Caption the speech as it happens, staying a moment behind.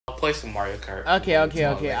play some Mario Kart. Okay.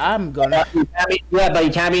 I'm gonna. Yeah, but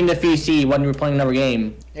you can't be in the VC when we're playing another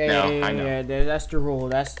game. Yeah, that's the rule.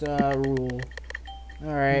 That's the rule.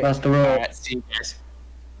 All right. That's the rule. Alright, see you guys.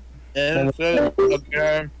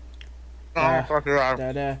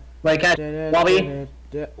 Wait, catch Bobby.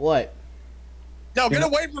 What? No, get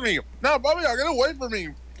away from me! No, Bobby, get away from me!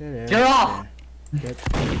 Get off!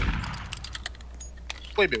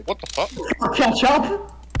 Wait a minute, what the fuck? Catch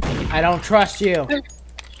up! I don't trust you.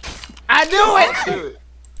 I knew it!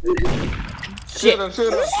 Shit. Shoot him.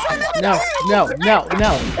 No.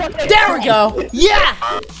 There we go. Yeah.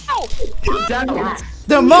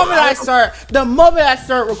 The moment I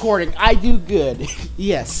start recording, I do good.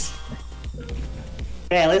 Yes.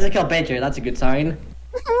 Yeah, at least I killed Badger. That's a good sign.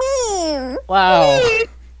 Wow.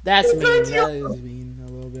 That's mean. That is mean a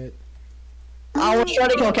little bit. I was trying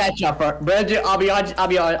to kill catch up, but I'll be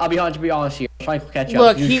honest here. I'm trying to catch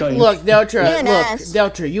up. Look,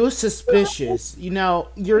 Deltra, you were suspicious. You know,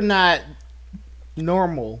 you're not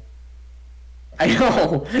normal. I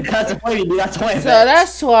know. That's why. That's why. So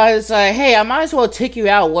that's why it's like, hey, I might as well take you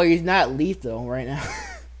out while you're not lethal right now.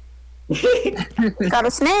 Got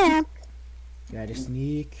a snap. Got to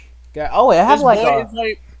sneak. Oh, I have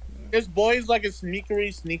this boy is like a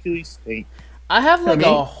sneakery state. I have like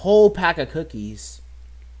a whole pack of cookies.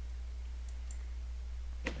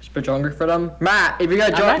 Spit hungry for them, Matt. If you're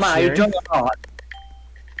gonna join, Matt, you join or not?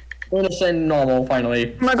 Innocent, normal,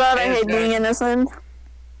 finally. Oh my god, I hate being innocent.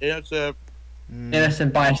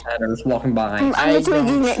 Innocent bystanders walking by.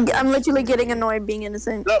 I'm literally getting annoyed being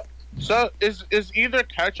innocent. So is either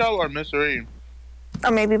Ketchup or Mystery?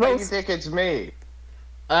 Or maybe Why do you both. think it's me?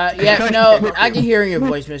 Yeah, no, I can hear your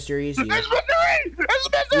voice, Mr. Easy. It's Mystery! It's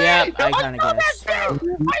Mystery! Yeah, I kind of guess. I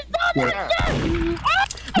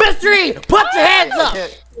Mystery, put your hands up!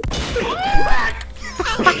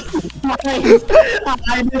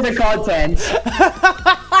 I did the content.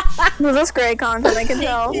 Well, that's great content, I can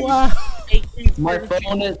tell. Wow.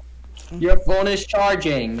 Your phone is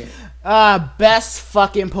charging. Best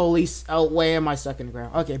fucking police. Oh, wait, am I stuck in the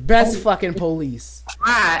ground? Okay, best fucking police.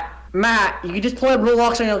 Matt, you can just play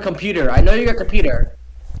Roblox on your computer. I know you got a computer.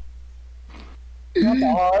 Not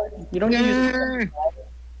that hard. You don't need to use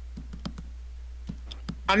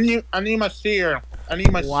I need my seer. I need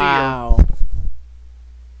my Wow. seer.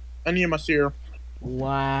 I need my seer.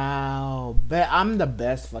 Wow. I'm the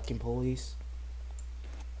best fucking police.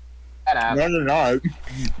 No, you're not.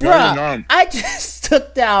 Bruh, I just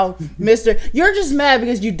took down Mr. You're just mad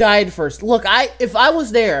because you died first. Look, if I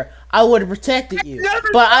was there, I would have protected you.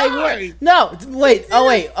 But I would. No, wait. Oh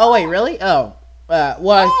wait. Really? Oh.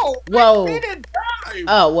 Whoa. I didn't die.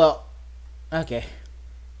 Oh well. Okay.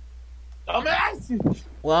 Dumbass.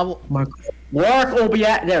 Well. Work will be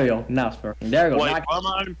at. There we go. Now it's working. There we go. Wait,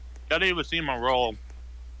 I didn't even see my roll.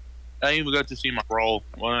 I didn't even get to see my roll.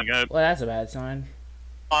 Well, that's a bad sign.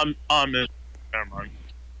 Never mind.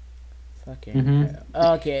 Fucking.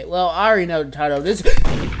 Okay. Well, I already know the title of this.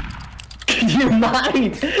 You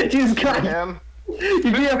might. Jesus Christ. You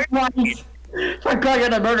be a fight. For calling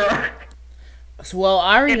it a murderer. So, well,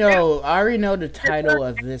 I already know the title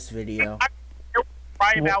of this video.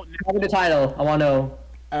 Tell me the title. I want to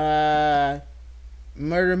know.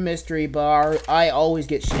 Murder mystery bar. I always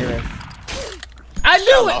get sheriff. I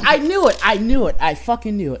knew it. I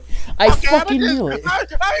fucking knew it. I knew it.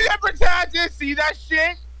 I never tried to see that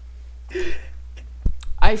shit.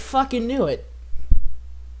 I fucking knew it.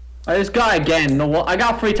 I just got it again. No, I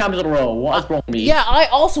got 3 times in a row. What's wrong with me? Yeah, I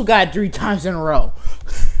also got it 3 times in a row.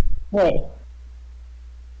 Whoa.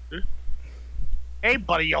 Hey,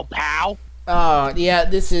 buddy, yo, pal. Yeah,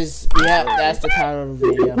 that's the title of the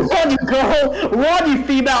video. Run, you girl! Run, you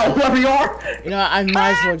female, whoever you are! You know, I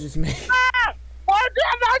might as well just make. Why did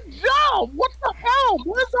I jump? What the hell?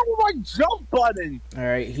 What is up with my jump button?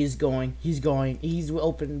 Alright, he's going. He's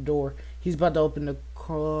opened the door. He's about to open the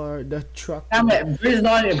truck. Damn it, Bridget's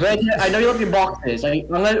not in it. Bridget, I know you left your boxes.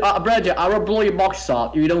 Bridget, I will blow your boxes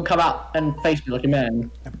up if you don't come out and face me like a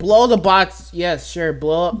man. Blow the box. Yes, sure.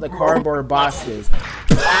 Blow up the cardboard boxes.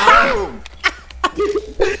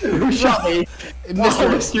 Who shot me?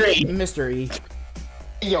 Mr. E.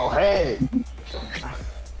 Your head.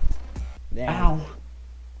 Damn.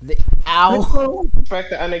 Ow. Expect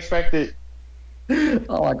the unexpected.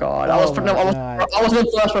 Oh my god. I was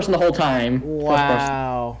the first person the whole time.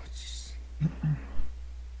 Wow.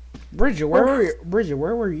 Bridget, where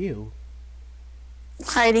were you?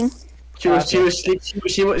 Hiding. She was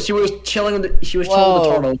chilling with the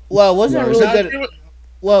turtle. Well, wasn't it really good?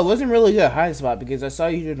 Well, it wasn't really a hiding spot because I saw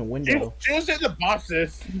you in the window. She was in the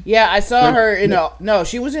boxes. Yeah, I saw her in the... No,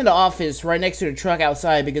 she was in the office right next to the truck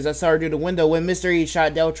outside because I saw her through the window when Mr. E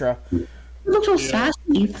shot Deltra. You look so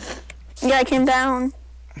sassy. Yeah, I came down.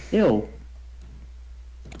 Ew.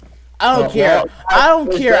 I don't care. I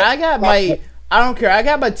don't care. I don't care. I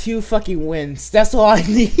got my 2 fucking wins. That's all I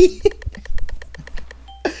need.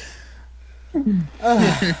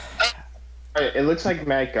 It looks like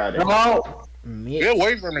Matt got it. Oh, Get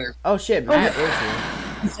away from me. Oh shit, Matt is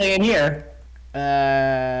here. he's staying here.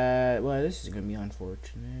 Well, this is gonna be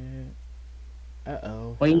unfortunate.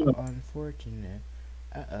 Uh-oh. What do you mean? Unfortunate.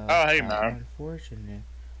 Uh-oh. Oh, hey, man. Unfortunate.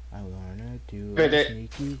 I wanna do Bridget. a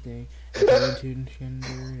sneaky thing.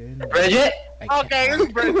 Bridget. Bridget? Okay,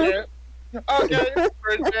 it's Bridget. Okay, it's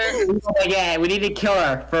Bridget. Oh, yeah, we need to kill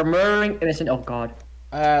her for murdering innocent. Oh, God.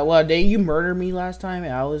 Well, did you murder me last time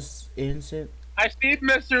and I was innocent? I see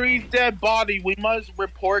Mr. E's dead body. We must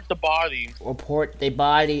report the body. Report the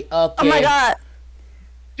body. Okay. Oh my god.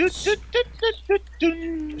 Shit.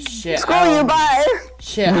 Screw you, bye.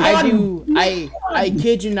 Shit, I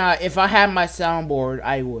kid you not, if I had my soundboard,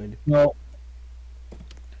 I would. No.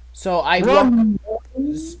 So I walk,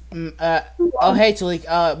 oh hey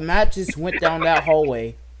Tahleek, Matt just went down that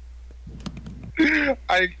hallway.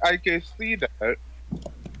 I can see that.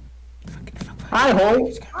 Hi,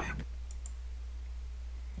 Holy.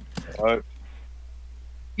 What?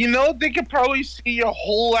 You know, they could probably see your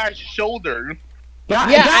whole ass shoulder. Yeah,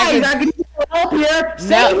 Yeah, guys, I can help here.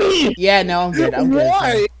 Save me. Yeah, no, I'm good. I'm good.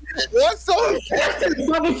 Why? What's so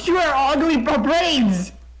Fucking sure, ugly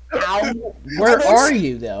braids. Ow. Where are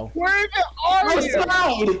you though? Where are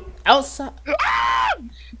you? Outside. Outside. Ah!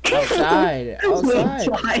 Outside.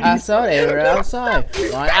 Outside. Outside. We're outside.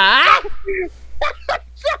 Ah!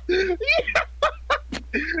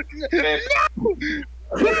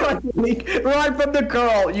 Run from the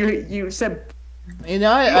girl. You said. You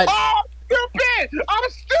know, I, Oh, stupid! I'm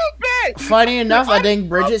stupid! funny enough, I think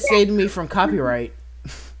Bridget saved me from copyright.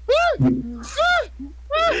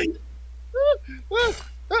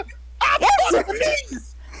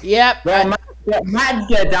 Yep. Matt's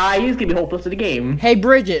gonna die. He's gonna be hopeless to the game. Hey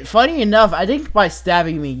Bridget, funny enough, I think by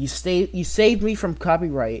stabbing me, you saved me from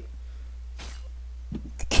copyright.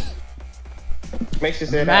 Makes you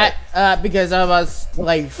say that. Matt, because I was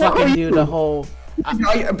like fucking do the whole.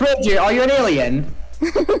 Bridget, are you an alien?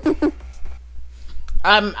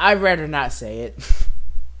 I'd rather not say it.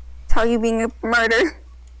 How you being a murder?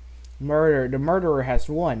 Murder. The murderer has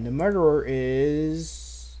won. The murderer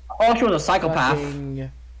is. Oh, she was a psychopath.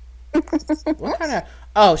 Fucking... What kind of?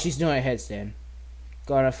 Oh, she's doing a headstand.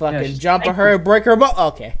 Gonna fucking she's jump on her and break her butt.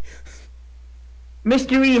 Okay.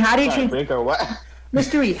 Mr. E, how did you change? Drink or what?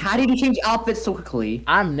 Mr. E, how did you change outfits so quickly?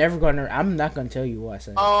 I'm not gonna tell you what I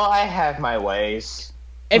said. Oh, I have my ways.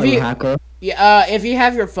 If Oh, you hacker. if you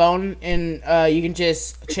have your phone and you can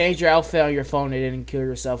just change your outfit on your phone and then kill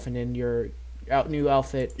yourself and then your new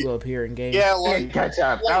outfit will appear in game. Yeah, Hey, catch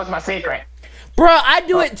up. That was my secret. Bro, I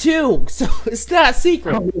do it too, so it's not a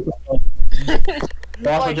secret.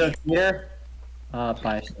 Also just here.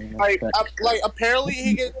 like apparently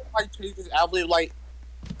he can like change his outfit. Like,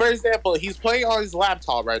 for example, he's playing on his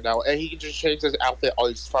laptop right now, and he can just change his outfit on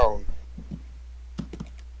his phone.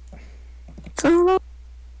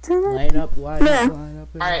 Line up, line up, line up.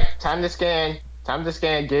 Alright, time to scan. Time to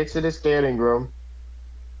scan. Get to the scanning room.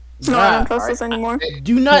 No, I don't trust this anymore.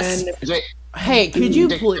 Do not. Jake, Hey, could you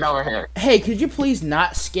please? get over here. Hey, could you please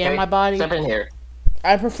not scan Hey, my body? Step in here.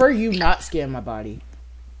 I prefer you not scan my body.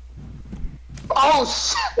 Oh,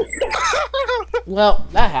 shit! Well,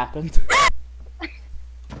 that happened.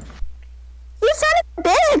 You son of a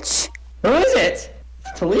bitch! Who is it?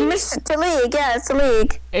 Tahleek? Mr. Tahleek, yeah, it's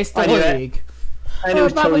Tahleek. It's the I knew it. league. I knew it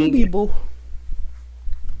was Bobbly Tahleek. people.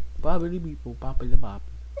 Bobbly people, bobbly bob.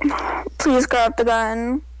 Please grab the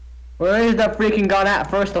gun. Where is the freaking gun at,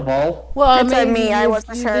 first of all? Well, It said maybe me, I if was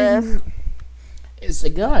the you sheriff. didn't- It's a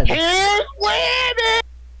gun. Here's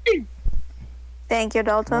winning! Thank you,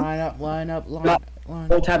 Delta. Line up, line up, line No. up, line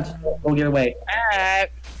No up. time to go get away.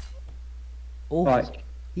 Oh, Right.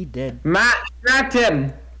 he dead. Matt, distract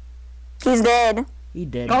him! He's dead. He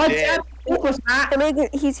dead. Go ahead, Yeah. focus, Matt! Tahleek,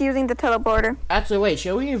 he's using the teleporter. Actually, wait.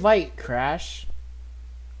 Shall we invite Crash?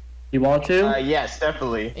 You want to? Yes,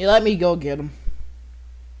 definitely. Hey, let me go get him.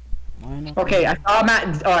 Line up. Okay, I saw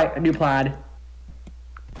Matt. Alright, a new plan.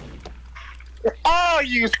 Oh,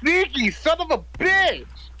 you sneaky son of a bitch!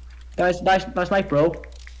 Nice knife, bro.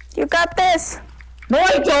 You got this. No,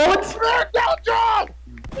 I don't! Don't drop!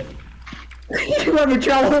 I'm in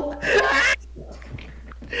trouble.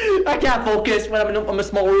 I can't focus when I'm in a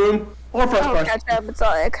small room. Or first Oh, person. catch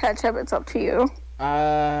up. It's up to you.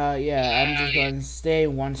 Yeah, I'm just going to stay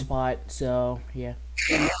in one spot, so, yeah.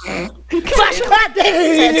 Flash!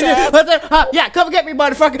 Yeah, come get me,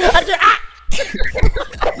 motherfucker!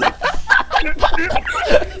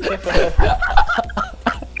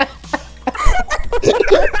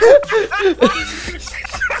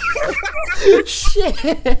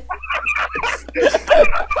 Shit!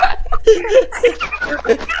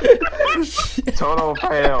 Total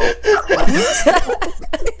fail.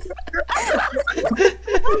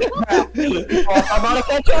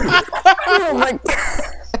 Oh my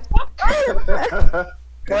god.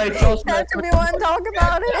 Wait, so After we want to talk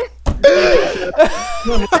about it.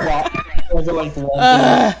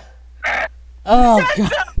 Oh god.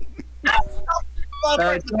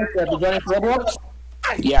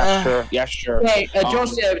 Yeah, sure. Hey,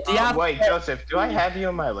 Joseph, do you have... Wait, Joseph, do I have you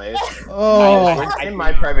on my list? Oh. It's in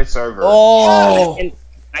my private server. Oh.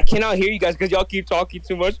 I cannot hear you guys because y'all keep talking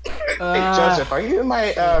too much. Hey, Joseph, are you in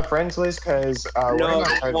my friends list? Because No,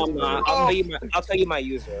 I'm not. I'll tell you my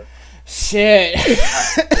user. Shit.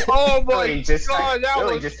 Oh my Really, just god, that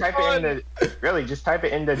was just type fun. it in the. Really, just type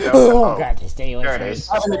it in the. Oh god, just stay away there from it me. is.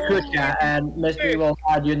 I'm in the group chat, and Mystery will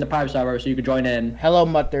add you in the private server so you can join in. Hello,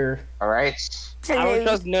 Mutter. All right. I don't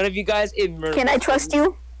trust none of you guys in murder. Can I trust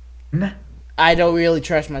you? I don't really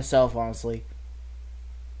trust myself, honestly.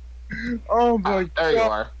 Oh my There you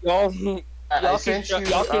god. are. Y'all I can sent you.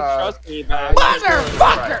 trust me, but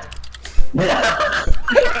Motherfucker!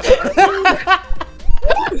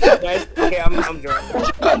 guys, okay, I'm drunk.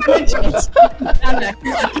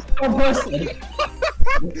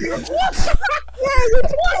 Yeah, you can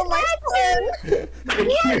kill my friend.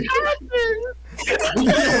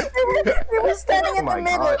 We were standing in Oh my the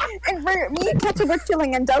middle, God. and me and Ketchup were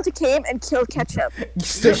chilling, and Delta came and killed Ketchup.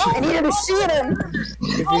 Still shit. I needed to shoot him.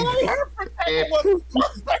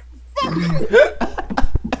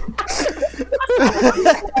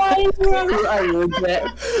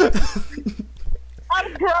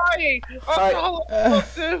 I'm crying. Oh,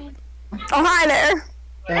 hi there.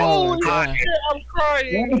 Oh Holy my god. shit, I'm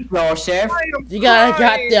crying. Joseph. You got a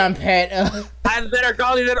goddamn pet. I'm better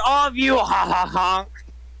quality than all of you. Ha ha ha.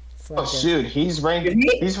 Oh shoot, he's ranked.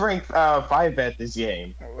 He's ranked 5 at this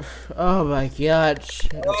game. Oh my god.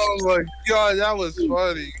 Shit. Oh my god, that was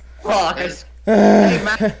funny. Fuck. Hey,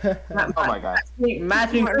 Oh my god.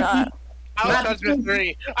 Matthew. We're not. I don't trust Mr.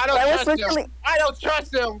 3. I don't That was trust literally- him. I don't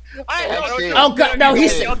trust him. I don't That's trust it. him. Oh god,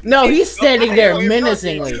 no, he's standing there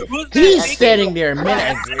menacingly. He's standing there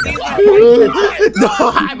menacingly. No,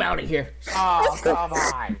 I'm out of here. Oh come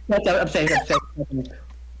on. I'm safe.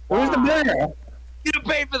 Where's the murder? You to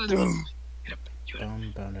pay for the.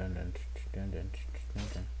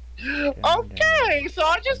 Okay, so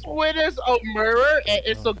I just witnessed a murder and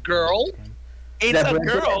it's a girl. It's a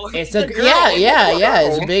girl. It's a yeah.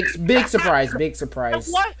 It's a big surprise.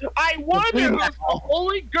 What? I wonder who's the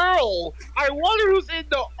only girl. I wonder who's in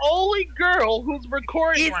the only girl who's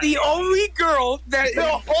recording. It's right the now. only girl that.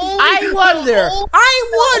 The only I wonder. girl.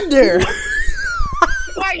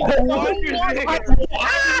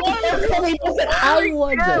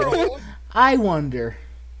 I wonder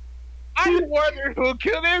I wonder who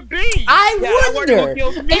could it be? I wonder. who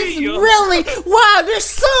kills me. It's really wow. There's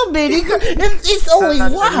so many. It's only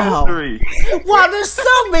wow. Wow, there's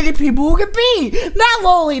so many people who could be. Not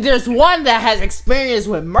only there's one that has experience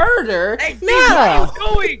with murder. Hey, Steve, No.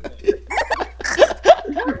 what are you doing?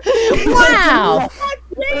 Wow.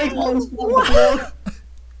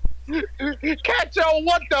 Catch on,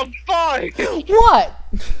 what the fuck? What?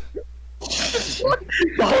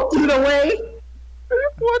 Don't do the way.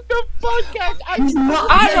 What the fuck, guys?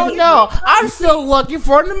 I don't know. I'm still looking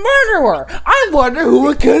for the murderer. I wonder who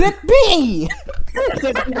it could it be.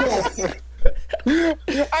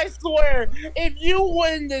 I swear, if you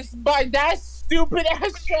win this by that stupid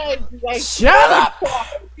ass strategy, like, Shut up.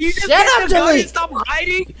 You just Shut get up, the gun and Delete. Stop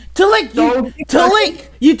hiding. Talik,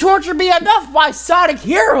 you torture me enough by Sonic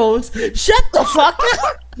Heroes. Shut the fuck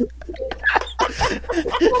up.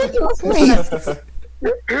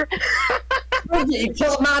 You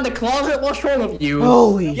killed a man in the closet. What's wrong with you?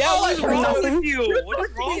 Holy Yeah, what's wrong with you? What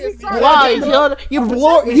is wrong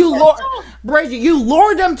with you? wow, you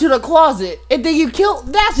lured them to the closet and then you killed.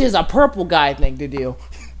 That's just a purple guy thing to do.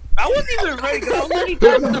 I wasn't even ready because I was already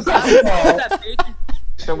talking about that bitch.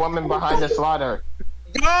 It's the woman behind the slaughter.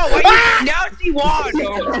 No, why you, now she won.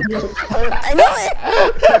 I know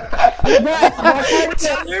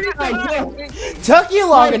it. Took you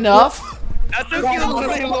long enough. I took you a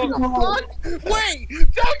really long. wait,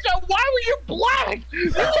 Jojo, why were you black?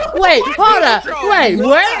 Wait, hold up. Wait,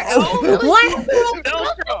 what? What?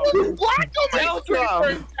 Velcro. Black on my Velcro.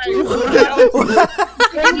 screen for a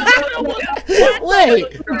second.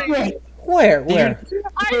 Wait. Where? Guys.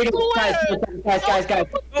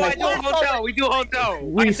 We do hotel.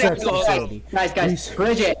 Research facility. Guys.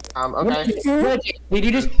 Bridget. Okay. Bridget, did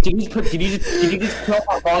you just kill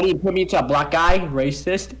my body and put me into a black guy?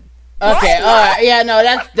 Racist. Okay. Yeah. No.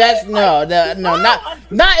 That's no.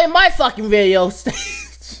 Not in my fucking video.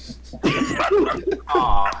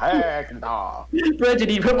 Oh heck no. Bridget,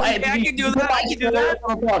 you put my. I can do that.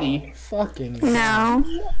 Body. Fucking. No.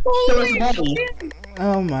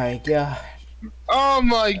 Oh my god. Oh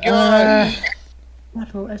my god.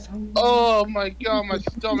 Oh my god, my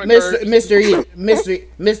stomach hurts. Mr. E,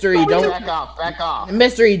 don't. Back off.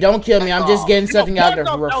 Mr. E, don't kill me. I'm just getting something out of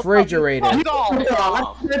the refrigerator.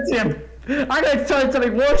 That's him. I gotta tell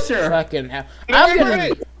something worse, sir. Fucking hell.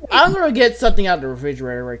 I'm gonna get something out of the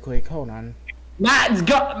refrigerator right quick. Hold on. Matt's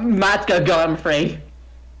gonna go, I'm afraid.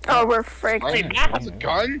 Oh, we're fricked. Wait, Matt's a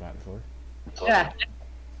gun? Yeah.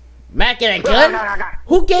 Matt get a gun?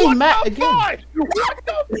 Who gave Matt a gun? What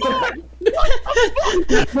the fuck?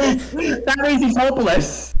 That means he's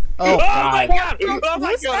hopeless. Oh my god. god! Oh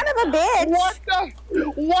my You son god! of a bitch.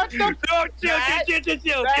 What the? No,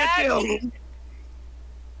 chill.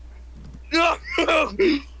 No.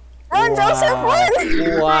 Run, Joseph,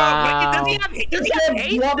 run. Wow. Does he have haste? Does he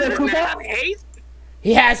have haste?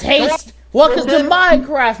 He has haste. Welcome to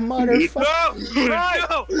Minecraft, motherfucker.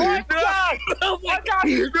 No! Oh my god!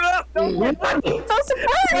 No! Joseph,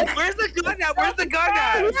 run. Where's the gun at? Where's the gun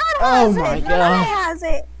at? Oh my Nobody god. has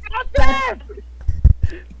it.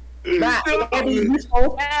 Matt,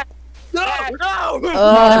 No!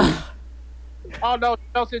 Oh no,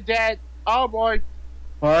 Joseph dead. Oh boy.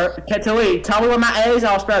 or Ketuli, tell me what Matt is,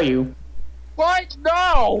 I'll spare you. What?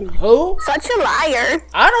 No! Who? Such a liar.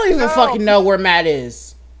 I don't even fucking know where Matt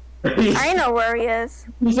is. I know where he is.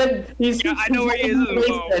 He said he's. Yeah, I know where he is as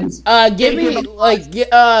well. Give me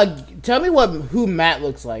tell me who Matt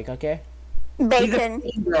looks like, okay? Bacon.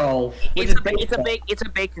 Girl. It's a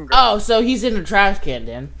bacon girl. Oh, so he's in the trash can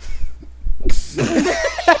then.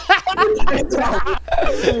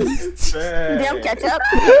 Damn ketchup.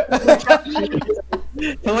 Tell me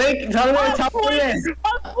what it is.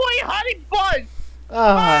 I'm playing Honey Bun!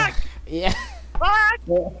 Yeah. Fuck!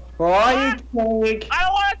 Why you take? I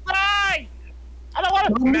don't wanna die! I don't wanna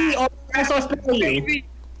Me or I'll spare you. baby!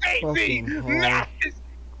 Fucking hell. Matt!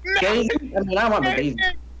 Daisy? I mean, I want the Daisy.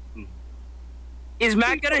 Is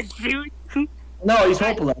Matt gonna shoot? No, he's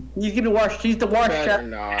hopeless. He's gonna worse. She's the worst. Better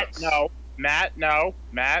not. No. Matt, no.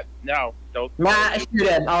 Matt, no. Don't. Matt, shoot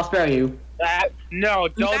him. I'll spare you. Matt, no.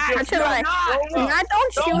 Don't Matt, do Such a liar. Matt,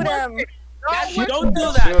 don't shoot him. Don't do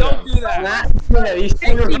that. Don't do that. Matt, shoot him. He's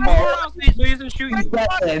shooting Keep him. your house, please, so he doesn't shoot you. He's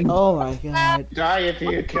dead. Oh my god. Die if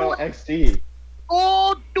you kill XD.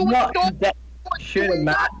 Oh, do No, it. Don't dead. Shoot him,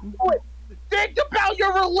 Matt. do it. Think about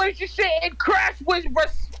your relationship and crash with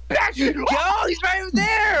respect. Yo, he's right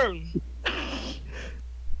there.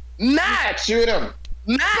 Matt, Shoot him.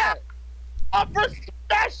 Matt.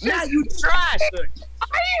 Respect. Matt, you trash.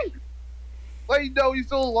 Wait, no, he's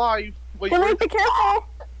still alive. Wait, Billy, be careful.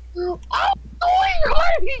 I'm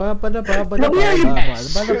doing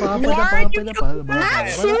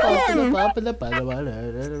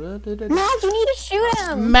Matt, you need to shoot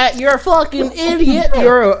him. Matt, you're a fucking idiot.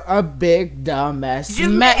 You're a big dumbass.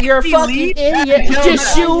 Matt, you're a fucking idiot.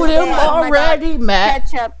 Just shoot him already,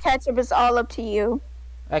 Matt. Ketchup is all up to you.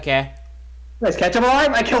 Okay. Is Ketchup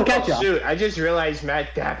alive? I killed Ketchup. Shoot, I just realized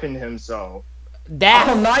Matt dapping himself. Oh,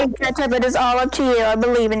 That. nice. Ketchup, it is all up to you. I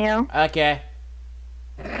believe in you. Okay.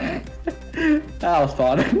 That was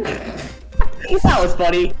fun. That was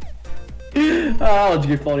funny. Oh, that was a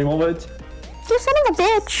good funny moment. You son of a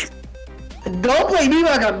bitch. Don't blame me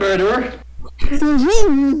like a murderer.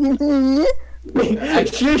 I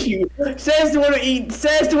shoot you. Says to want to eat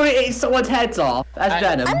someone's heads off. That's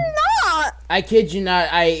venom. I'm not. I kid you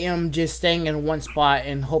not, I am just staying in one spot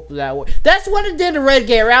and hope that way. That's what I did in Red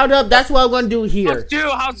Gate Roundup. That's what I'm gonna do here.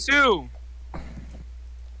 How soon?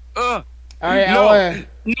 Alright,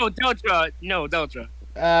 No, Delta. No, Delta.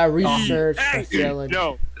 research facility.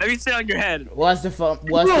 No, let me sit on your head. What's the phone?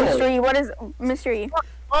 Mystery, what is mystery?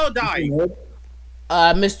 Oh, die.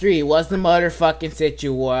 Mystery, what's the motherfucking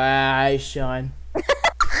situation?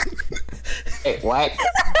 Hey, what?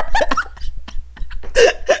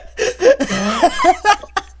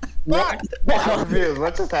 I'm confused.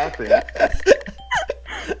 What just happened?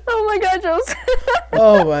 Oh my god, Joseph.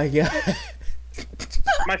 Oh my god.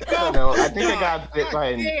 My I don't know. I think I got bit by.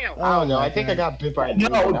 I don't know. I think I got bit by. A No,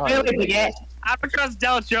 needle. Billy, forget. I don't trust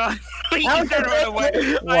Delta. He can run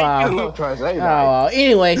away. Wow. I don't trust anybody. Oh,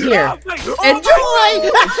 anyway, here. Oh,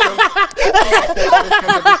 Enjoy!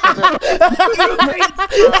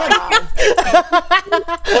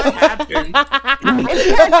 What happened?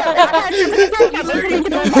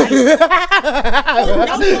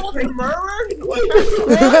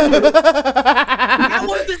 That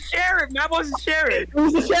was the sheriff. That was the sheriff.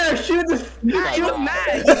 Who's the sheriff? Shoot the. Shoot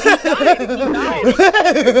Matt.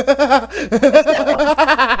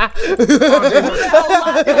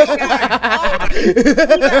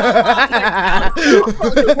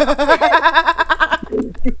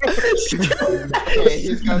 Okay,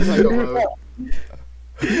 he's got like a load.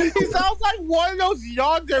 He sounds like one of those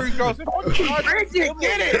yandere girls. Get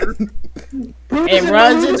it? It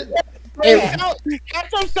runs into.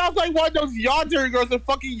 Ketchup sounds like one of those yandere girls. The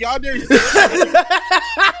fucking yandere.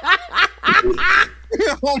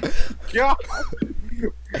 Oh my god!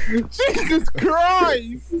 Jesus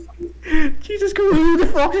Christ! Jesus Christ! Who the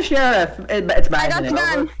fuck's the sheriff? It's I got the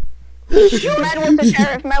gun. Matt was the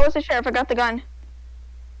sheriff. Matt was the sheriff. I got the gun.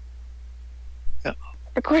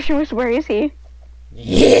 The question was, where is he?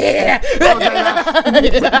 Yeah! No.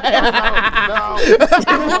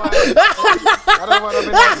 I don't want to be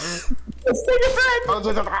there.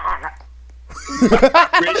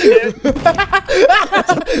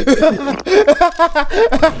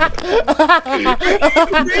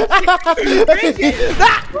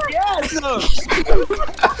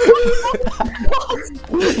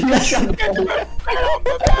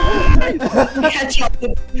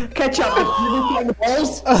 Ketchup. The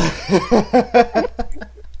balls.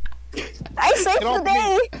 I saved the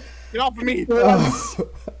day. Get off of me! Get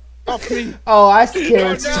off of me! Oh, I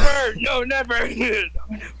scared. No, never. I saved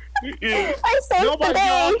the Nobody day.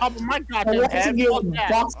 on top of my goddamn head. Fuck that.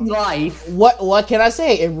 Boxing life. What can I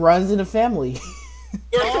say? It runs in the family.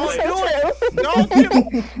 Don't do it! Don't do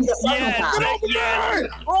it! Yes.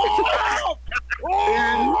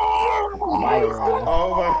 Oh my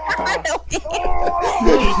god.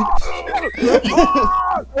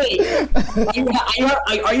 Wait,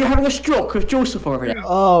 are you having a stroke with Joseph over there?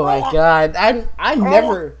 Oh my god. I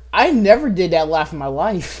never did that laugh in my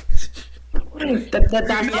life. That's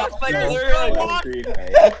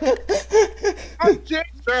I'm Jake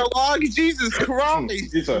Sherlock. Jesus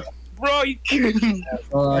Christ! Bro, you who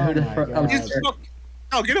the fuck? God.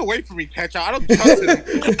 no, get away from me, Ketchup. I don't trust him. I don't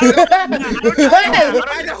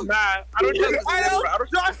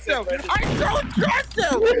trust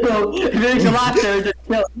him. There's a lot there.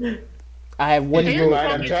 I have one rule.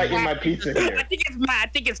 I'm trying to eat my pizza here. I think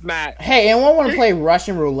it's Matt. Hey, anyone want to play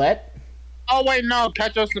Russian roulette? Oh wait, no,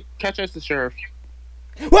 Ketchup's the sheriff.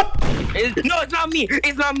 What? No, it's not me.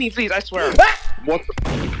 It's not me, please. I swear. What?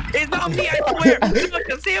 It's not me. I swear.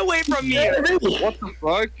 Look, stay away from me. What the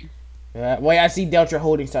fuck? Wait, I see Deltra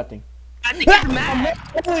holding something. I think it's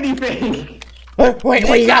Matt. Anything. Wait,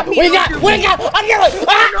 what you got? What you got? What you got? I'm yelling!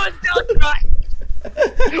 Ah! No, it's not.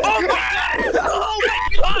 Oh my god! Oh my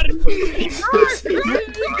god!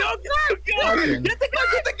 Go! Get the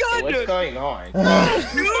gun! What's going on?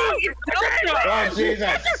 Oh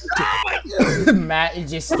Jesus! Matt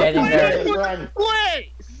is just standing there. Run.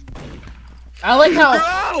 I like how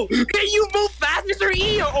Bro! Can you move fast, Mr.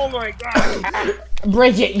 E? Oh my god!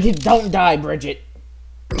 Bridget, you don't die, Bridget.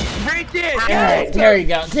 Bridget! Alright, there you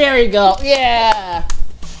go. There you go. Yeah.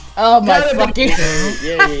 Oh my fucking.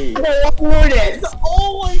 Yay! It's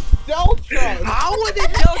always Delta. How was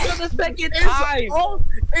it Delta the second time?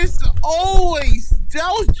 It's always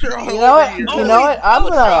Delta. You know what? You know what? I'm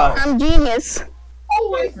gonna. I'm genius.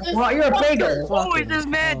 Always this Well, you're a bigger. Always this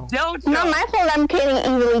man Delta. Not my fault I'm kidding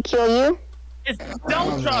easily kill you. It's Oh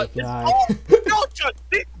Delta. my It's God. always Delta.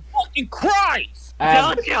 Big fucking Christ.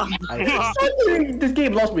 Delta. This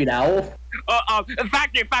game lost me now.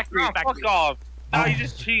 Factory. Fuck off. Now you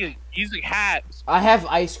just cheating. Using hats. I have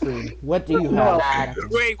ice cream. What do you have?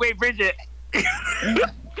 Wait, Bridget.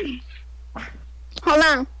 Hold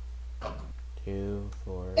on. 2,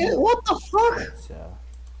 4. What the fuck? So.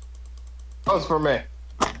 That was for me.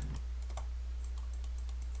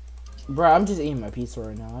 Bro, I'm just eating my pizza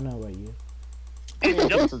right now. I know about you.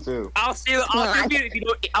 Pizza too. I'll steal it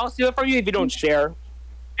from you if you don't share.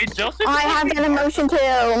 It's Joseph. I have an emotion too.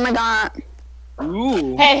 Oh my god.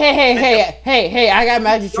 Ooh. Hey, I got a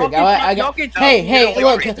magic trick. I got. Hey,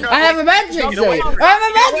 look, I have a magic trick to show you. I have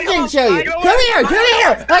a magic trick to show you. Come here.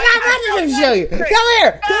 I got a magic trick to show you. Come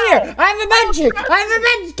here. I have a magic trick.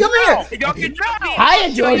 Come here. Y'all can drop me. Hiya,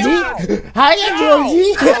 Georgie.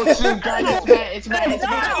 Oh shoot, guys, it's Matt.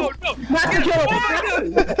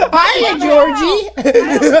 Hiya, Georgie.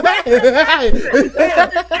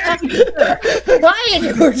 Hiya,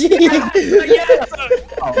 Georgie.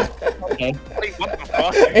 Okay. Wait, what the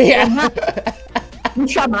fuck? Yeah.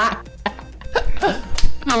 Shut up.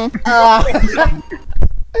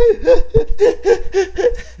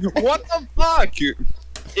 What the fuck?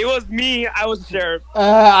 It was me. I was sheriff.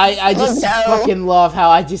 I just fucking love how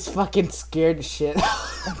I just fucking scared the shit out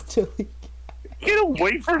of Tahleek. Get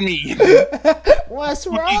away from me. What's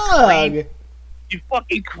wrong? You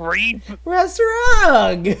fucking creep. What's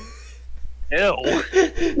wrong? Ew.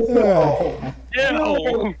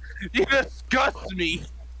 Ew. You disgust me.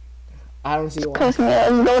 I don't see why. Let's go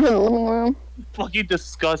to the living room. You fucking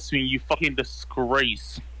disgust me. You fucking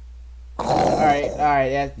disgrace.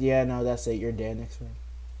 Alright, yeah, no, that's it. You're dead next round.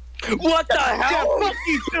 What the hell? Fuck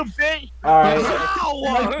you, stupid. Alright.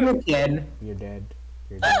 Ow. Again. You're dead.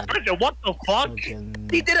 You're dead. Bridget, what the fuck?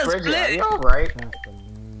 He did a split. Right?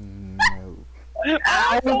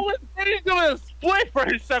 I was doing a split for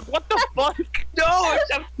a sec. What the fuck? No,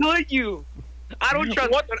 I'm telling you. I don't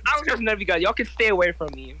trust none of you guys. Y'all can stay away from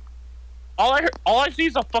me. All I see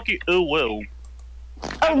is a fucking ooh.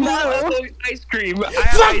 Oh no! Ice cream.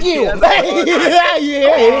 Fuck you! Yeah.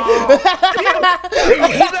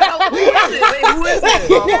 Who is it?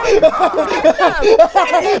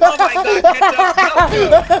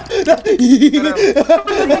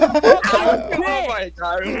 Oh my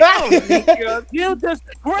god! You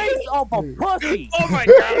disgrace of a pussy! Oh my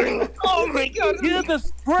god! Oh my god! You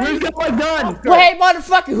disgrace! Where's my gun? Wait,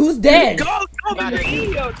 motherfucker, who's dead? Go,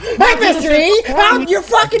 Hey, Mr. E, how you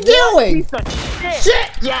fucking doing? Shit!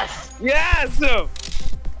 Yes! Yes!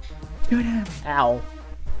 Ow.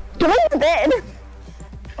 Go to bed.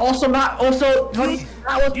 Also, Matt was funny thing.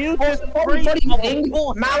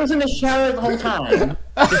 Matt was in the shower the whole time.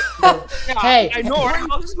 Hey. I know. How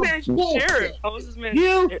was this man sheriff? How was this man?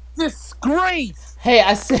 You disgrace! Hey,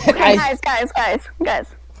 I said Okay, guys.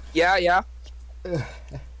 Yeah.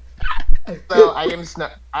 So I am.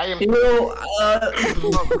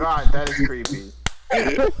 Oh God, that is creepy.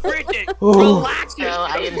 Bridget, relax. So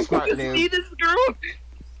I am smart You see this girl?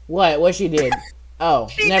 What she did? Oh,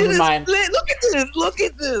 She never did a mind. split. Look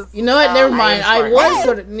at this. You know what? Never I mind. am I smart. was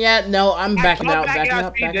gonna. Yeah, no, I'm backing I'm out. backing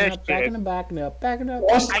out, Backing up.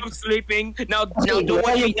 I'm sleeping. No, don't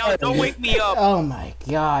wake me up. Don't wake me up. Oh my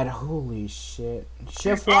god! Holy shit!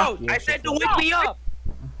 Shift Oh, lock. I said don't wake me up.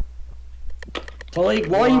 Tahleek,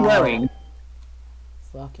 what are you wearing?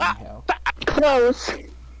 Fucking hell! Close.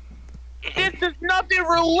 This is nothing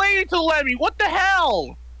related to Lemmy. What the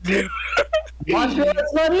hell? What's your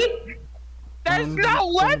money? That's not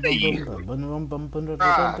Lemmy. You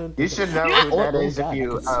should know who that is if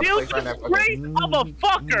you You play Friday Night disgrace Funkin'. of a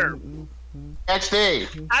fucker.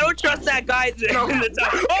 XD. I don't trust that guy in the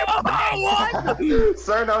top. Oh, what?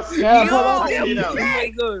 Sir, no. Yeah, You know.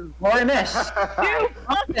 bitch. What I miss? You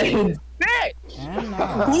fucking bitch.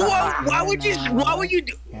 Why would you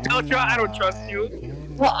do? Don't trust. I don't trust you.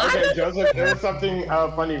 Well, Okay, Joseph, it was something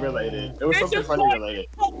funny related. It was something funny related.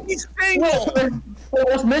 He's single.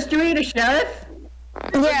 Was Mystery the sheriff?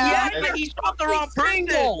 Yeah, but he shot the wrong person.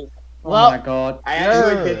 Oh Well, my god. I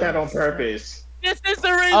actually did that on purpose. This is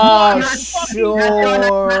the reason oh why.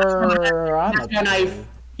 sure. I'm Matt's got a knife.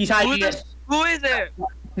 He's hiding it. Who is it?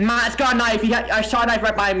 Matt's got a knife. I saw a knife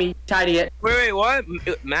right by me. He's hiding it. Wait, what?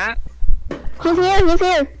 Matt? He's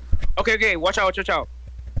here. Okay, watch out.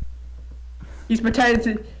 He's pretending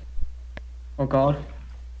to. Oh god.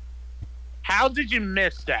 How did you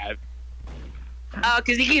miss that?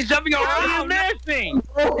 Cause he keeps jumping around. How are you missing?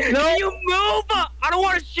 Oh, Can no. you move? I don't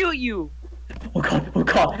want to shoot you. Oh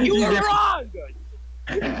god. You were wrong.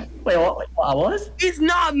 Wait, what I was? It's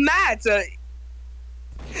not Matt.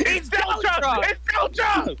 It's Delta. It's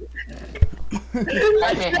Delta.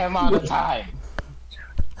 I hit him all the time.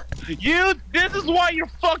 This is why you're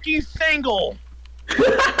fucking single.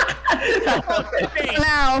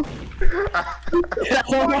 Now. That's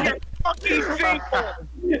why you're fucking single.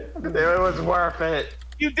 It was worth it.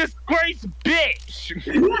 You disgraced bitch.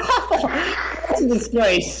 That's a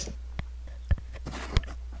disgrace.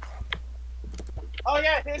 Oh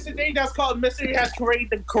yeah, here's the thing that's called Mystery has created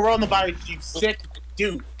the coronavirus, you sick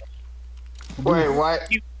dude. Wait, what?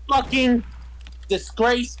 You fucking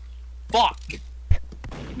disgrace fuck.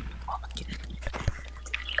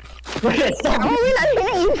 Wait, stop. Oh, we're not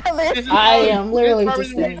hitting each other. This is I am literally this is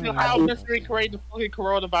just probably the reason saying how Mystery created the fucking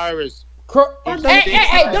coronavirus.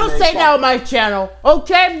 Hey, don't say that on my channel,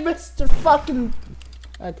 okay, Mr. Fucking.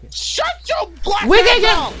 Okay. Shut your black We can ass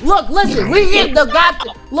get up! look, listen. We can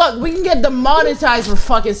get we can get demonetized for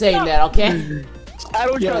fucking saying that, okay? I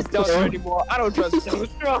don't Yeah, trust Delta anymore. I don't trust Delta.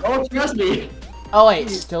 Don't trust me. Oh wait,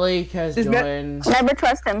 Tahleek has joined. Never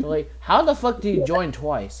trust him. Tahleek, how the fuck do you join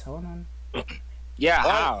twice? Hold on. Yeah,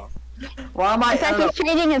 how? Why am I? It's like he's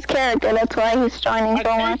changing his character. That's why he's joining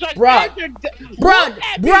so much.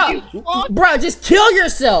 Bruh, just kill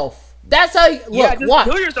yourself. That's how you look. Yeah, just watch.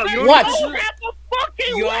 kill yourself. You don't Watch. even have the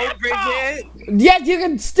fucking laptop. Bridget. Yes, you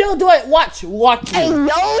can still do it. Watch Hey, me.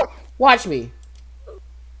 yo! Watch me.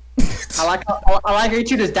 I like you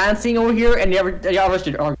two just dancing over here, and y'all just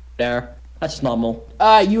are there. That's just normal.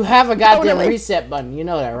 You have a goddamn Totally. reset button. You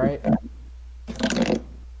know that, right?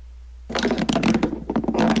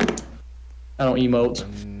 I don't emote.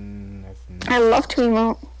 I love to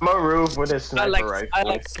emote. I'm a roof with a sniper rifle. I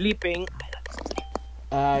like sleeping.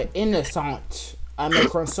 Innocent. I'm a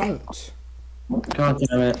croissant. God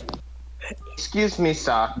damn it. Excuse me,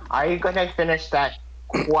 sir. Are you gonna finish that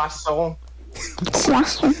croissant?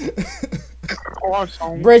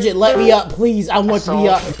 Bridget, let me up, please. I want to be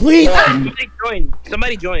up, please.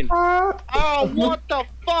 Somebody join. Oh, what the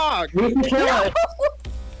fuck?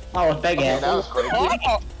 Oh, big Yeah, ass. that was crazy.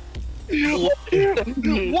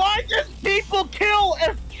 Why does people kill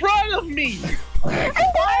in front of me?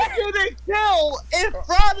 Why do they kill in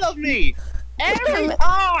front of me? Every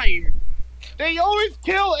time! They always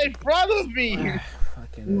kill in front of me!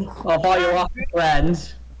 I'll follow your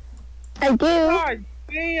friends. I do. God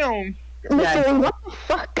damn! Mystery, what the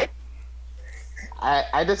fuck?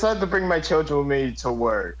 I decided to bring my children with me to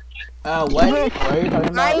work. What? What are you talking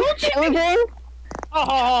about? My children? Ha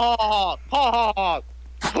ha ha ha ha!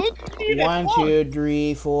 1, 2,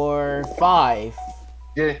 3, 4, 5.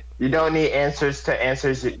 You don't need answers to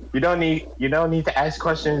answers. You don't need to ask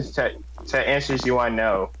questions to answers you want to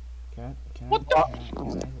know. What the?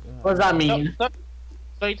 What does that mean?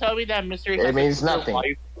 So you tell me that mystery It has means a secret nothing.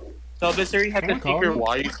 wife. So mystery has a secret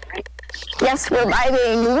wife. Yes, we're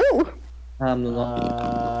vibing. Woo!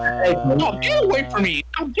 No, get away from me!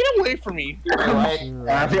 No, get away from me! What?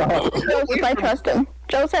 Joseph, I trust him.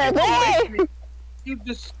 Joseph, hey! You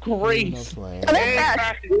disgrace! Come here,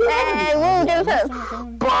 Crash. Hey, woo, Joseph.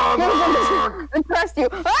 I trust you.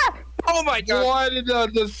 Ah! Oh my god. What a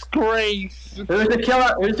disgrace! Who's the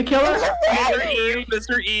killer? Who's the killer? Mr. Eve,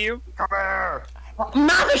 Mr. Eve. Come here.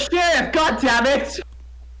 Not the sheriff! God damn it!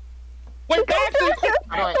 Wait, that's Joseph, the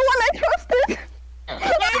one I trusted.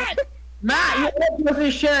 Matt, you want to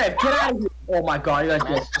the sheriff? Get out of here! Oh my god, you guys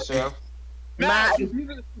That's get the sheriff. Matt, you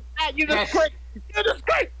disgrace! You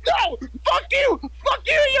disgrace! No! Fuck you! Fuck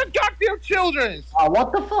you and your goddamn children!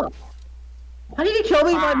 what the fuck? How did you kill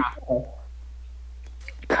me by myself?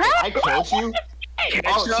 I killed you.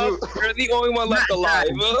 Oh shoot! You're the only one left alive.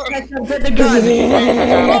 Get the gun!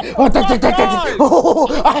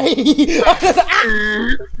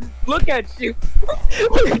 Look at you.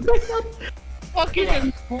 Fucking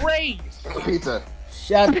disgrace! Pizza.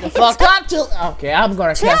 Shut the fuck up, okay, I'm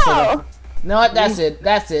gonna cancel it. No, what? That's it.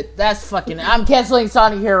 That's it. That's fucking. I'm canceling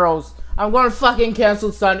Sonic Heroes. I'm gonna fucking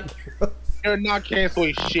cancel Sonic Heroes. You're not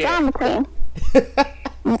canceling shit. Drama queen.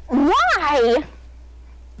 Why?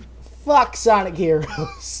 Fuck Sonic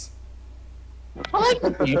Heroes.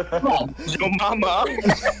 Yo, mama.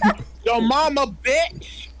 Yo, mama,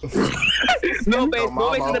 bitch! No, base. Yo, No, base is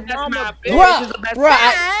mama. the best map. Base Bruh, is the best bruh,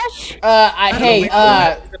 map. Ash? Hey,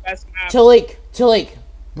 The best map. Talik,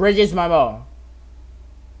 Bridget's my mom.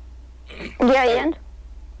 Yeah, Ian.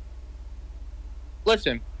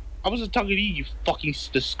 Listen, I wasn't talking to you, you fucking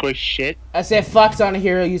disgrace shit. I said fuck Sonic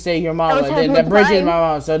Hero, you say your mama, was and then having that Bridget's fun. my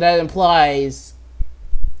mom, so that implies.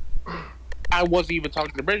 I wasn't even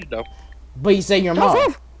talking to Bridget though. But you say your mom.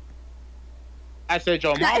 Joseph. I said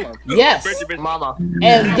your mama. Yes. Mama.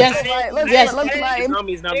 And guess Let's yes. let's It's vibe. not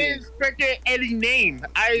me, it's not I me. didn't freaking any name.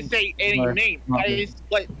 I didn't say any Right. name. I didn't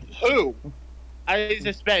like who. I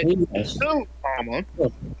just said who, mama.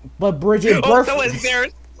 But Bridget Oh, birth. so is there.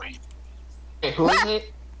 Hey, who is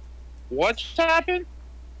it? What's happened?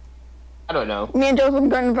 I don't know. Me and Joseph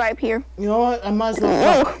gonna vibe here. You know what? I might as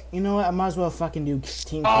well. Fuck. You know what? I might as well fucking do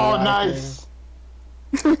Team. Oh, Chaotic nice.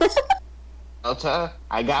 Delta,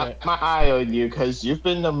 I got Okay. my eye on you because you've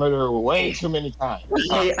been the murderer way too many times.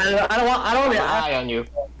 Hey, I don't Got my eye on you.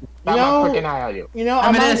 Got know- my freaking eye on you. You know, I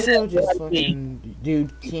I'm might an as well innocent just party. fucking do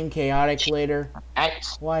Team Chaotic later.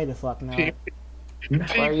 X, Why the fuck not? why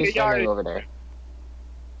are you standing over there?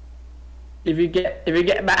 If you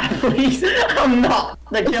get mad, please. I'm not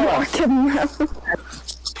the killer.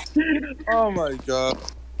 Oh my god.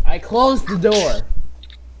 I closed the door.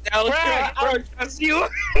 I Crash, don't trust you.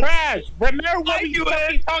 Crash, remember what I we do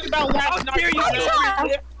fucking it. talked about How last dare you night?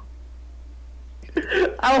 say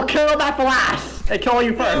I will kill him at the last. I kill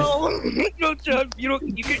you first. No, Chubb. You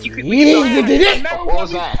can Remember What was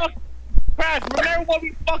we that? Crash, remember what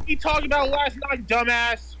we fucking talked about last night,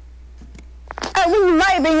 dumbass? I was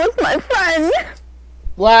vibing with my friend.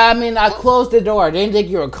 Well, I mean, I closed the door. I didn't think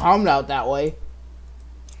you were coming out that way.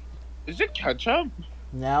 Is it ketchup?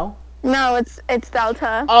 No? No, it's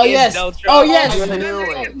Delta. Oh yes. Delta. Oh yes. I knew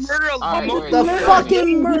it. The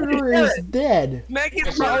fucking murderer is dead.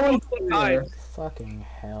 Megan's Fucking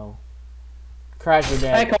hell. Crash your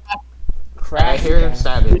Hey, dad. I Crash hear your him dad.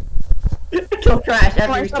 stabbing. Kill Crash Why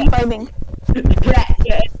every stop fighting?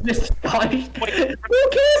 Yeah, Mr. Spike. Who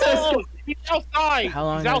cares? Oh, he's outside. How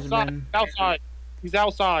long He's has it outside. been? Outside. He's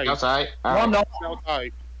outside. Outside. Well, Alright. no. He's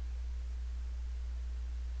outside.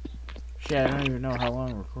 Shit, I don't even know how long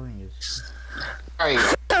the recording is.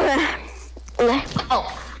 Alright.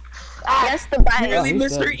 Oh. That's the bite. Really, he's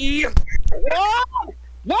Mr. dead. E? Whoa!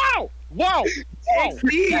 Whoa! Whoa!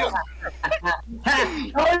 Whoa!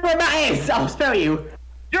 Oh, my ass! I'll spell you.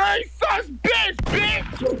 You're a sus bitch,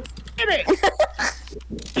 bitch! Get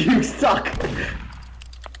it! You suck.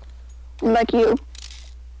 Like you.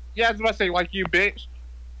 Yeah, I was about to say, like you, bitch.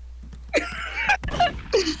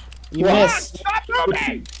 You missed. Stop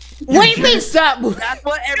moving! What do you mean stop moving? That's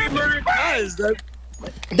what every murder does.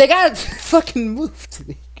 They got fucking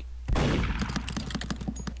moved.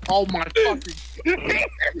 Oh my fucking.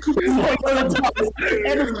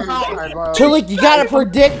 Tillich, you gotta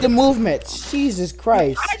predict the movements. Jesus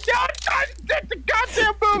Christ. I don't get the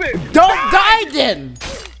goddamn movement! Don't die then!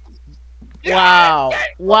 Wow.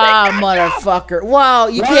 Wow, motherfucker. Wow,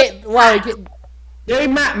 you can't. Wow, you can't. Hey,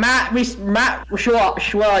 Matt,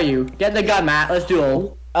 where are you? Get the gun, Matt. Let's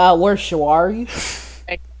duel. Where's Shawari?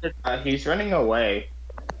 He's running away.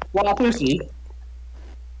 Well, pussy.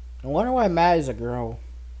 I wonder why Matt is a girl.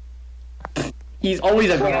 He's always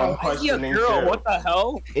a That's what I'm girl. questioning Girl, too. what the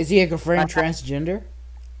hell? Is he a confirmed transgender?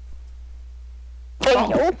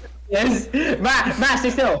 Oh. Yes. Matt, stay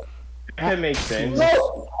still. That makes sense.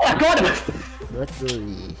 Oh, I got him.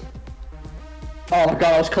 Victory. Oh my god,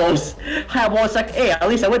 I was close. I have 1 second. Hey, at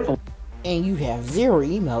least I went for. And you have 0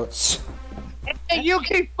 emotes. And you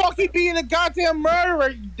keep fucking being a goddamn murderer,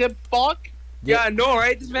 you dip fuck. Yeah, I know,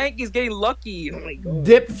 right? This man is getting lucky. Oh my god.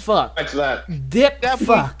 Dip fuck. What's that? Dip Definitely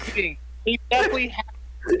fuck. cheating. He definitely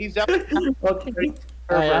he's definitely Okay.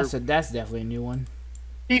 Oh, yeah, that's definitely a new one.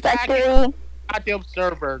 he's hacking Factory. goddamn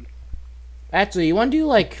server. Actually, you want to do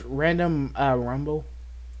like random rumble?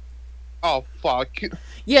 Oh fuck.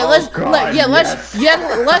 Yeah, Oh, let's God,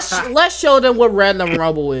 let's show them what random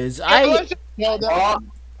rumble is. Let's just go there.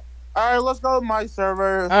 Alright, let's go to my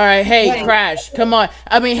server. All right, hey Crash, come on.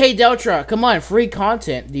 I mean, hey Deltra, come on, free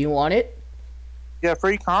content. Do you want it? Yeah,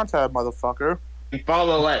 free content, motherfucker.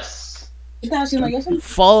 Follow us.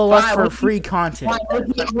 Follow us Fine, for we'll- free content.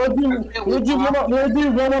 We'll do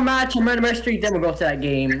one more match in Murder Mystery, then we'll go to that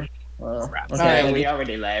game. Okay. Alright. We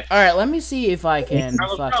already left. All right, let me see if I can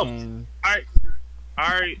Let's go. fucking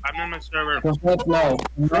Alright, I'm in my server. No,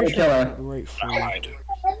 I'm not a killer. wait for it.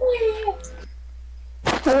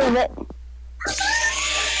 Who is it?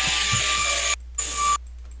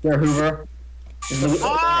 You're Hoover.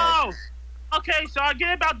 Oh! Okay, so I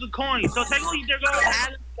get about the coin. So technically, they're gonna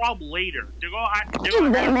add a swap later. They're gonna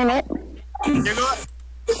Wait a minute. add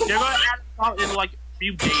a swap in like a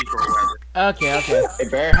few days or whatever. Okay. They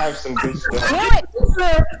better have some good stuff.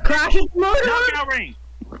 What? Crash is murder! Knockout ring.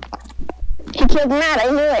 He killed Matt. I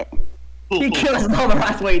knew it. He killed his mother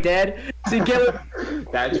last way, Dad. So you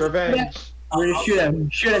get That's revenge. We're gonna shoot him.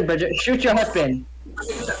 Shoot him, Bridget. Shoot your husband.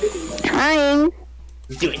 Trying.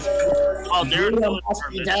 Do it. Oh, there's no Must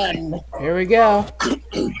be done. Here we go.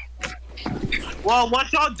 Well,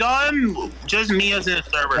 once y'all done, just me as in the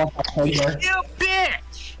server. You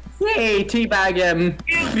bitch! Hey, teabag him.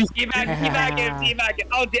 Teabag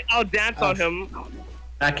him. I'll dance on him.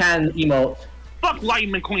 I can emote. Fuck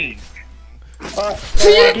Lightning McQueen.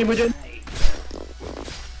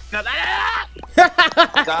 Now that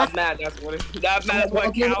Not mad, that's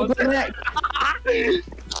what counts.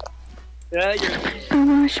 Yeah,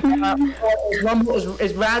 Oh, Rumble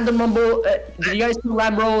is random Rumble. Did you guys do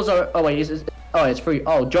ram rolls or? Oh wait, it's free.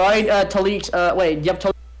 Oh, join Tahleek's. Wait, you have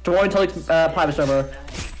to join Tahleek's private server.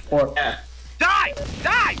 Or die!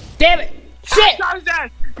 Damn it! Shit! Got his ass!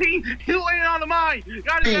 He landed on the mine!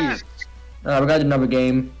 Got his ass! we gotta do another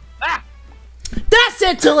game. Ah! That's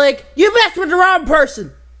it, Tillich. You messed with the wrong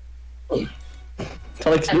person.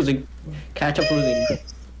 Tahleek's losing. Catch up losing.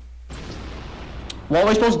 What are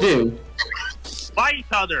we supposed to do? Fight each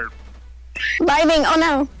other! Biting. Oh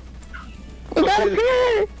no. You got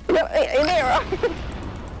it. No,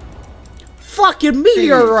 Fucking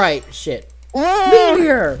meteorite. Shit.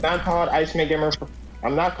 Meteor. I'm not called Iceman Gamer.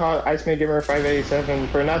 I'm not called Iceman Gamer 587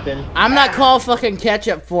 for nothing. I'm not called fucking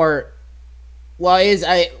ketchup for. Well,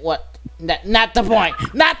 what? Not the point.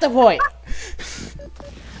 Not the point.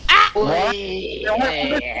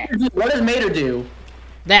 What does Mater do?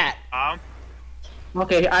 That.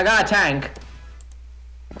 Okay, I got a tank.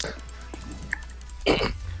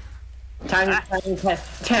 Tank.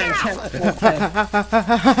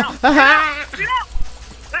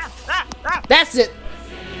 That's it.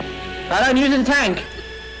 I'm using tank.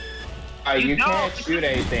 You can't shoot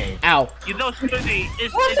anything. Ow. You know, Smoothie,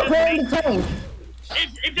 What's the point of the tank?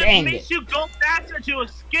 it Dang just makes you go faster to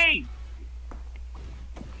escape.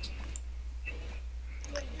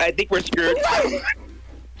 I think we're screwed.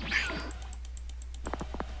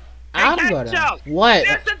 I'm Hey, gonna. Ketchup, What?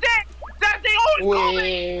 That's the thing. That's the always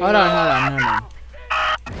calling. Hold on.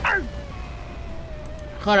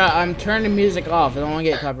 Hold on, I'm turning the music off. I don't want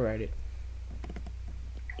to get copyrighted.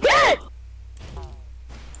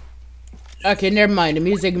 Okay, never mind. The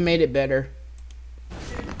music made it better.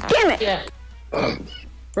 Damn it! Yeah.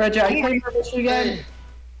 Roger, are you playing for this again?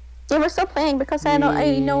 Yeah, we're still playing because I know.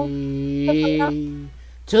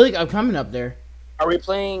 Tahleek, I'm coming up there. Are we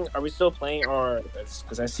playing? Are we still playing, or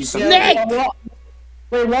because I see something? Snake!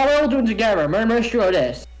 Wait, what are we all doing together? Murder mystery or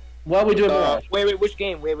this? What are we doing? Wait, which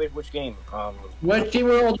game? Wait, which game? Which game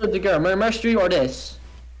we're all doing together? Murder mystery or this?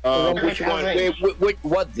 Which one? Wait,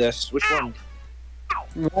 what this? Which one?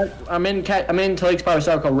 I'm in Tahleek's power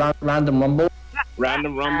circle. Random rumble.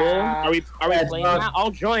 Random rumble. Are we playing that?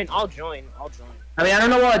 I'll join. I mean, I don't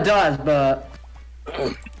know what it does, but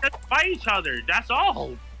Just fight each other. That's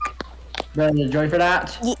all. then you join for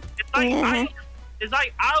that. It's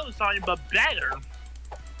like I was talking, but better.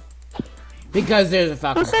 Because there's a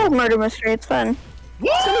falcon. Let's have murder mystery. It's fun.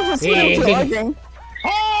 Someone's just lodging.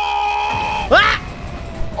 Ah!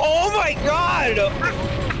 Oh my god!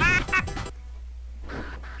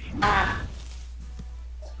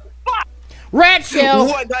 Red shell!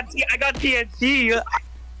 Ooh, I got TNT.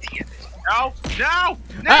 No.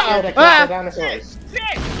 Uh-oh. Dinosaurs.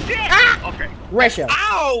 Shit. Ah! Okay. Red shell.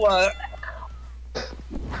 Ow!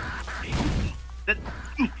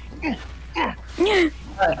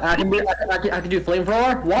 I can do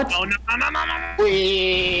flamethrower. What? Oh no.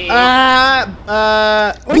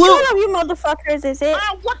 Which Blue. one of you motherfuckers is it?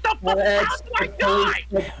 Ah, what the fuck? How did I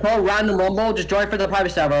die? Call random rumble. Just join for the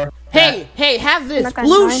private server. Hey, have this Not gonna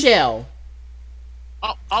blue die. shell.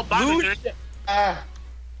 I'll buy it.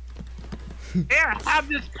 Here, have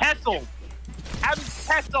this pestle.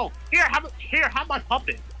 Here, have my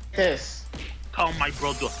puppet. Yes. Calm my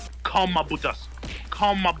brother. Calm my butas.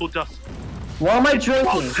 What am I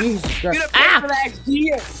drinking? Jesus You're Christ. gonna pay Ah! for the XP.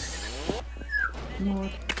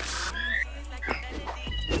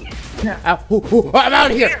 Ow. I'm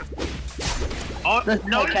out of here. Oh,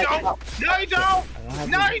 no, you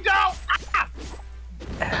don't.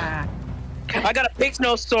 Ah! I got a pig's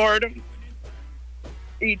nose sword.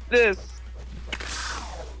 Eat this.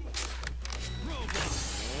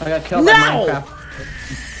 I got killed No! by Minecraft.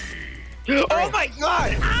 Oh my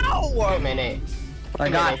god! Ow! Wait a minute. I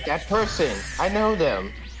got That person. I know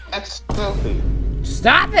them. That's Sophie.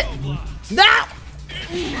 Stop it. No.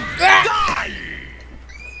 Ah!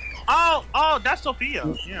 Die! Oh, that's Sophia.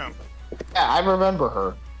 Yeah. Yeah, I remember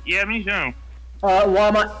her. Yeah, me too. what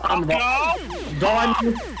am I? I'm Falco! done.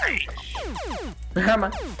 Where am I?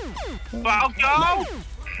 Falco!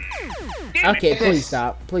 Damn Okay, it. please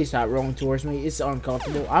stop. Please stop rolling towards me. It's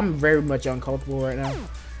uncomfortable. I'm very much uncomfortable right now.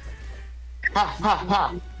 Ha ha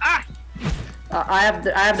ha. Ah! I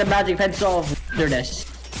have the magic pencil of wilderness.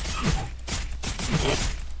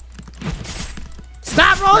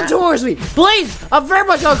 Stop rolling towards me, please. I'm very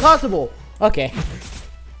much uncomfortable. Okay.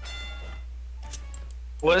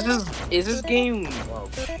 What is this? Is this game? Whoa.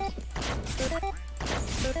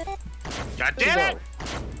 God damn it!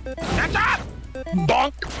 Catch up!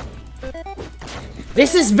 Bonk!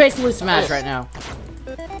 This is basically Smash right now.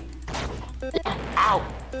 Ow.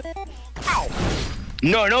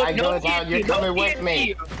 No, I know it's out. You're coming with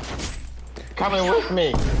me. Coming with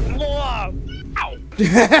me. Ow!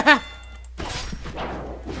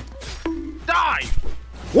 Die!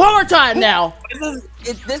 One more time now.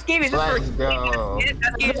 This game is just Let's go.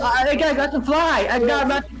 I got to fly. I got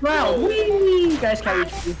magic ground. Whee! You guys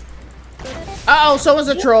can't reach me. Uh oh, someone's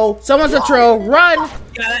a troll. Someone's a troll. Run!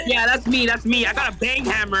 Yeah, that's me. I got a bang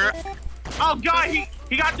hammer. Oh god, he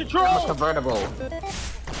got the I'm a troll! convertible.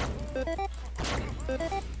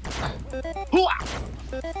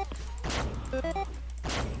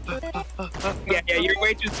 Yeah, you're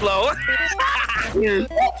way too slow.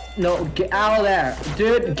 No, get out of there,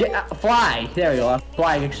 dude. Get out, fly. There you are.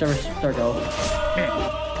 Fly. Circle.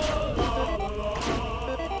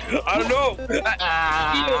 I don't know.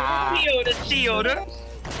 Shield.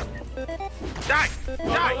 Die!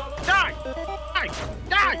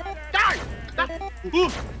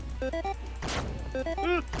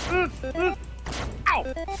 Ow!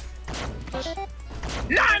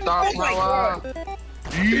 Stop power.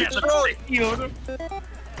 Yes, shield.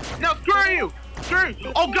 No, screw you! Screw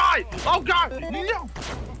you! Oh god! Oh god! No!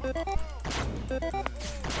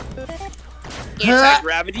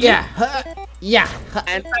 Anti-gravity? Yeah. Yeah.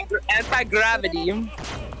 Anti-gravity.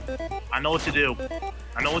 I know what to do.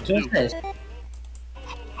 I know what to do. What's this?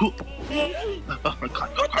 Oh my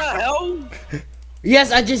god. What the hell?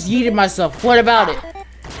 Yes, I just yeeted myself. What about it?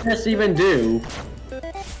 What does this even do?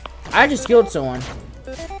 I just killed someone.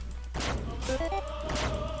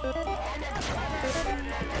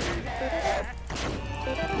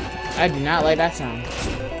 I do not like that sound.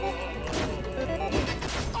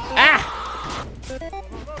 Ah!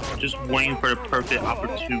 Just waiting for the perfect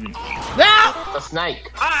opportunity. Ah! A snake.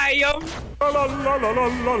 I am.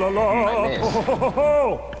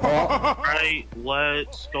 Alright,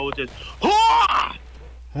 let's go with this. Ah,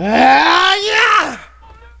 yeah!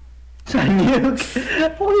 And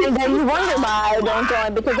then you wonder why I don't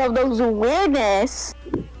join because of those weirdness.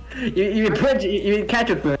 You catch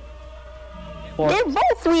it first. They're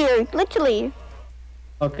both weird, literally.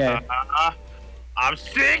 Okay. I'm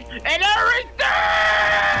sick and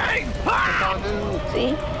everything!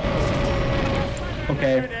 See?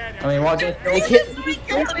 Okay. I mean, what? Can we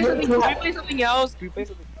play something else?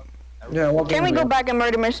 Yeah. What? Can we go back and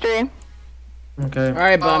murder mystery? Okay.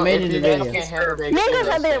 Alright, but I made If it you a guys video. can't handle the Ninjas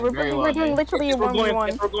are there. experience, We're doing literally a Guess we're going, 1v1.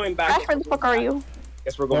 guess we're going back. Ash, where the fuck are you?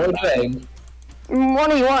 Guess we're What going are back. you doing?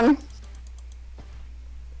 1v1.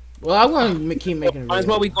 Well, I'm gonna keep making a Might as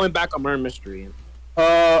well video. be going back on murder mystery.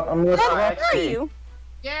 I'm gonna. Where are you?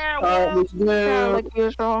 Yeah, We should Yeah, do. like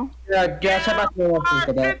usual. Yeah, guess how about the one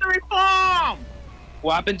for that? victory farm!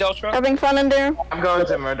 What happened, Delstra? Having fun in there? I'm going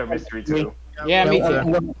to murder mystery too. Yeah, me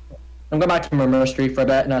too. I'm going back to Murmur Street for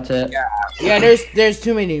that, and that's it. Yeah, there's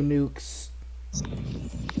too many nukes.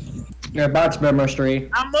 Yeah, back to Murmur Street.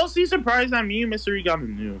 I'm mostly surprised that me and Mystery got a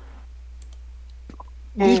new.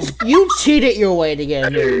 You cheated your way to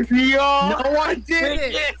get here. Yo, no, I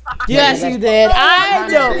didn't. Yes, you did. I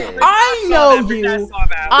know you. I know you.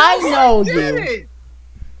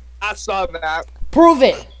 I saw that. Prove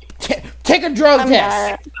it. Take a drug I'm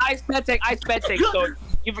test. not. I sped take. So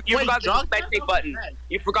you forgot the sped take button.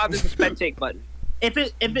 You forgot the sped take button. If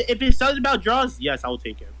it says about drugs, yes, I will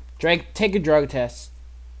take it. Drake, take a drug test.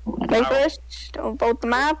 Wait first. Don't vote the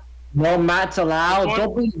map. No mats allowed.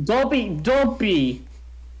 Don't be.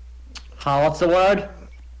 How? What's the word?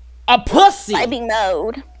 A pussy. Fighting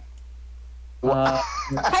mode. What?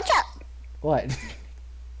 Catch up.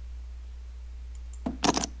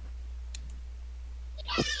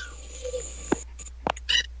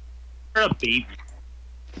 You're a baby.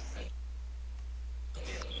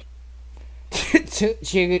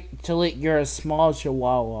 You're a small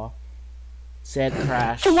chihuahua. Said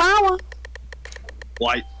Crash. Chihuahua.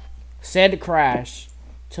 What? Said Crash.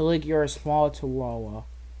 Talik, you're a small chihuahua.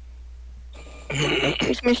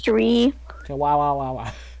 It's mystery. Chihuahua.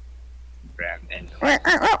 I'm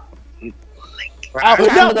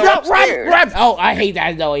Oh, run! Oh, I hate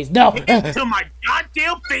that noise. No. To my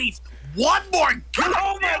goddamn face! One more!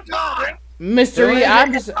 Oh my god! Mystery,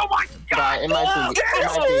 I'm just. Oh my god! It might be.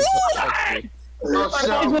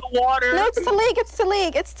 Water. No, it's Tahleek. It's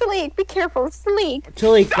Tahleek. It's Tahleek. Be careful. It's Tahleek.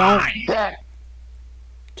 Talik, don't. Yeah.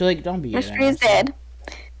 Talik, don't be. Mystery is dead.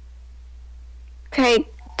 Okay,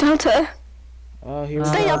 Delta. Oh, here.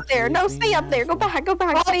 Stay up there. No, stay up there. Go back. Go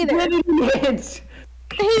back. Stay there.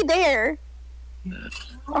 Stay there.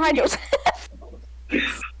 Oh, hi, Joseph.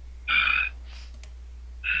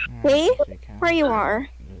 See? Where you are.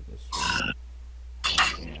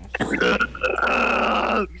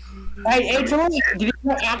 Hey, Talik, did you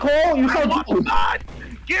want alcohol? You said Blood!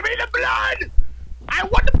 Give me the blood! I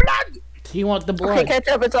want the blood! You want the Okay, blood? catch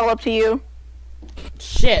up. It's all up to you.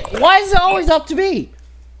 Shit. Why is it always up to me?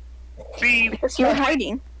 Because you're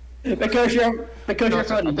hiding. because you're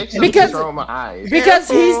funny. Because- wrong with my eyes. Because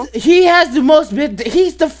he has the most bit.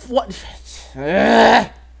 He's the what?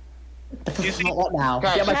 What now?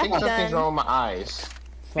 Guys, I back think something's then. wrong with my eyes.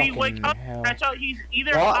 See, wake Fucking up. hell. That's how he's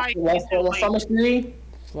either What? high. What's on Mystery?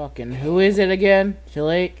 Fucking who is it again?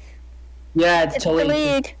 Talik? Yeah, it's It's Talik.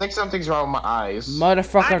 Tahleek. I think something's wrong with my eyes.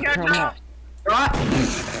 Motherfucker, I come can't out. What?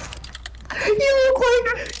 You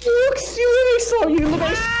look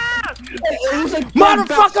like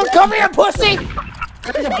Motherfucker, come here, pussy!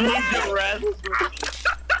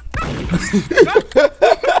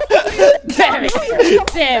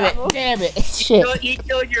 Damn it. Shit. He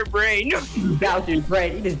killed your brain. That was your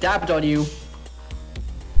brain. He just dabbed on you.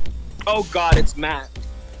 Oh god, it's Matt.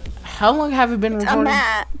 How long have you been I'm recording?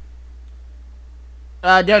 Matt.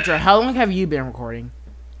 Delta, how long have you been recording?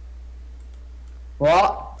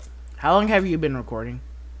 What? How long have you been recording?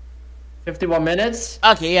 51 minutes?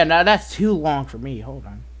 Okay, yeah, now that's too long for me. Hold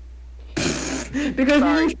on. Because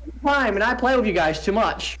you lose time, and I play with you guys too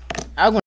much.